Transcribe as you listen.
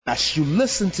As you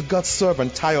listen to God's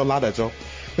servant Tayo Ladajo,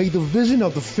 may the vision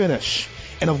of the finish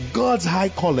and of God's high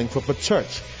calling for the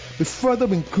church be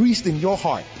further increased in your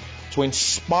heart to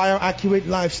inspire accurate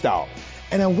lifestyle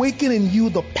and awaken in you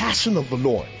the passion of the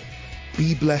Lord.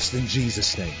 Be blessed in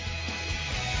Jesus' name.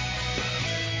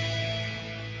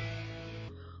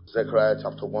 Zechariah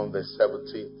chapter 1 verse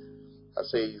 17, that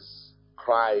says,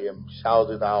 cry and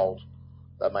shout it out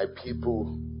that my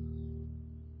people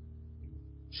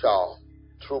shall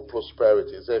through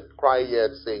prosperity. It said, cry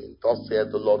yet, saying, thus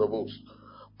saith the Lord of hosts,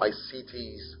 my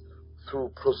cities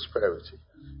through prosperity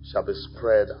shall be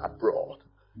spread abroad,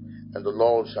 and the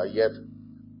Lord shall yet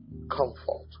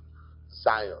comfort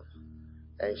Zion,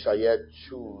 and shall yet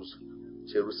choose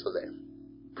Jerusalem.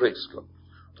 Praise God.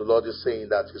 The Lord is saying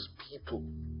that his people,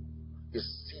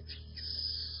 his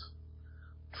cities,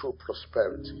 through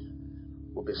prosperity,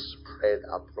 will be spread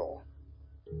abroad.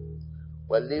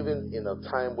 We're living in a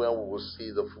time when we will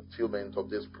see the fulfillment of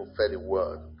this prophetic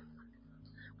word.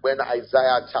 When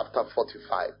Isaiah chapter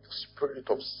 45, the spirit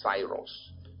of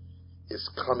Cyrus is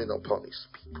coming upon his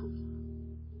people.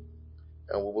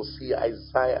 And we will see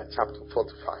Isaiah chapter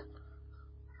 45,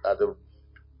 that the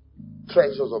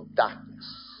treasures of darkness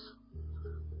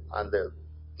and the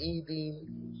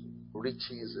hidden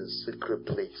riches in secret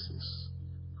places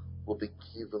will be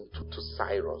given to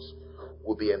Cyrus,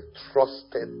 will be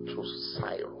entrusted to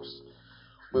Cyrus.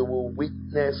 We will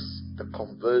witness the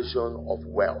conversion of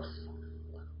wealth.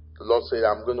 The Lord said,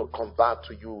 I'm going to convert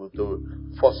to you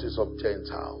the forces of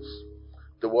Gentiles.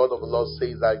 The word of the Lord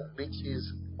says that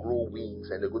riches grow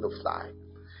wings and they're going to fly.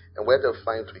 And where they're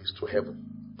flying to is to heaven.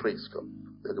 Praise God.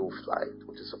 Then they will fly, it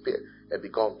will disappear and be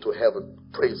gone to heaven.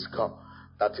 Praise God.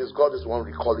 That is, God is the one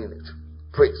recalling it.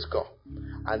 Praise God.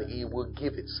 And he will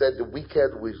give it. Said the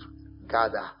wicked will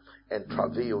gather and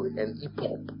travail and heap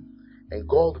up, and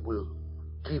God will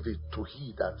give it to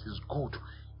he that is good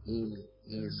in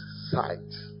his sight.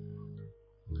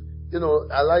 You know,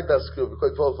 I like that scripture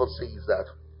because it also says that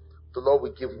the Lord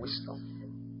will give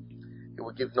wisdom, he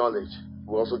will give knowledge, he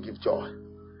will also give joy.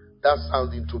 That's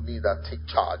sounding to me that take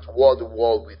charge, war the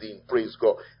world within, praise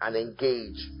God, and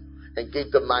engage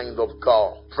the mind of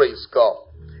God, praise God,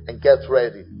 and get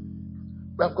ready.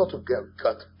 We have got to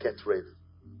get ready.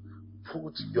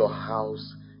 Put your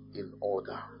house in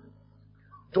order.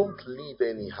 Don't live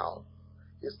anyhow.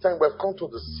 It's time. We've come to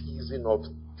the season of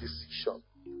decision.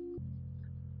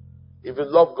 If you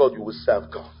love God, you will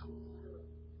serve God.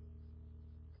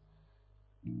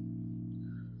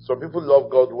 Some people love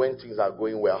God when things are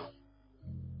going well.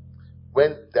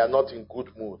 When they are not in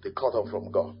good mood, they cut off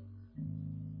from God.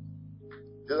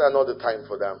 These are not the time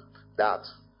for them. That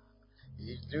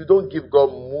you don't give God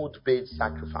mood-based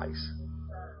sacrifice.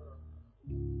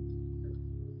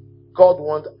 God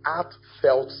wants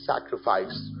heartfelt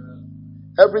sacrifice.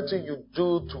 Everything you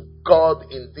do to God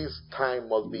in this time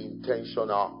must be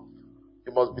intentional.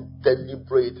 It must be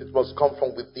deliberate. It must come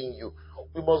from within you.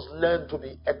 We must learn to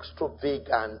be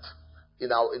extravagant in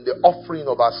the offering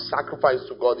of our sacrifice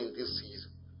to God in this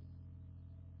season.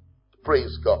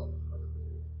 Praise God.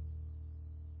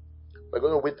 We're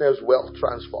going to witness wealth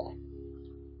transfer.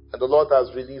 And the Lord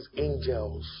has released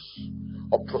angels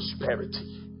of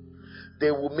prosperity. They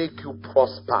will make you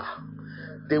prosper.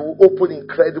 They will open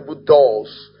incredible doors.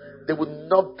 They will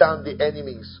knock down the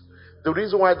enemies. The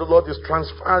reason why the Lord is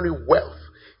transferring wealth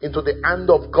into the hand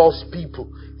of God's people,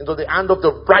 into the hand of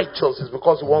the righteous, is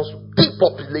because he wants to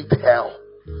depopulate hell.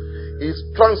 He's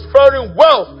transferring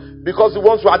wealth because he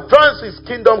wants to advance his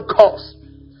kingdom cause.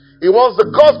 He wants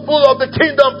the gospel of the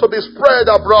kingdom to be spread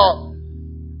abroad.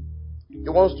 He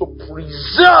wants to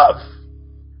preserve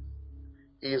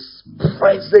his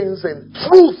presence and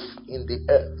truth in the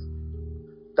earth.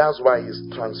 That's why he's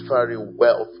transferring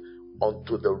wealth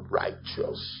unto the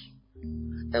righteous.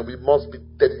 And we must be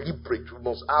deliberate. We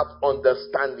must have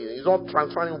understanding. He's not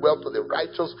transferring wealth to the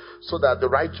righteous so that the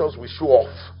righteous will show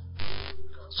off.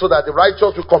 So that the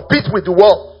righteous will compete with the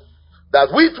world.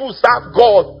 That we too serve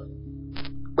God.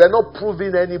 We're not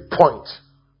proving any point.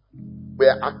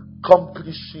 We're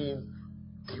accomplishing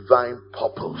divine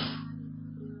purpose.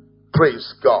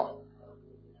 Praise God.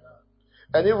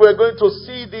 And if we're going to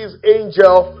see these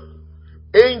angels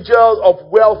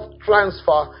of wealth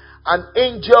transfer and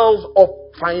angels of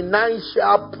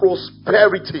financial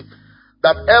prosperity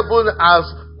that heaven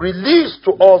has released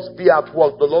to us be at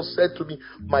work, the Lord said to me,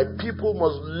 my people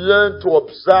must learn to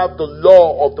observe the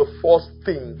law of the first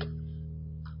thing.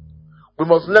 We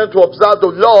must learn to observe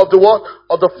the law of the what?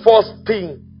 Of the first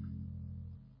thing.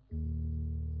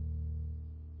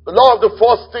 The law of the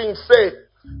first thing said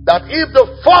that if the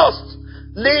first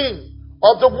lien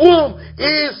of the womb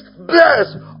is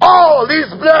blessed. All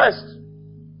is blessed.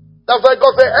 That's why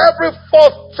God said every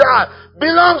fourth child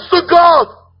belongs to God.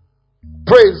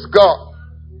 Praise God.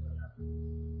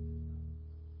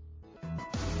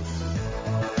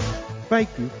 Thank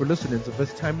you for listening to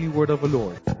this timely word of the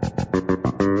Lord.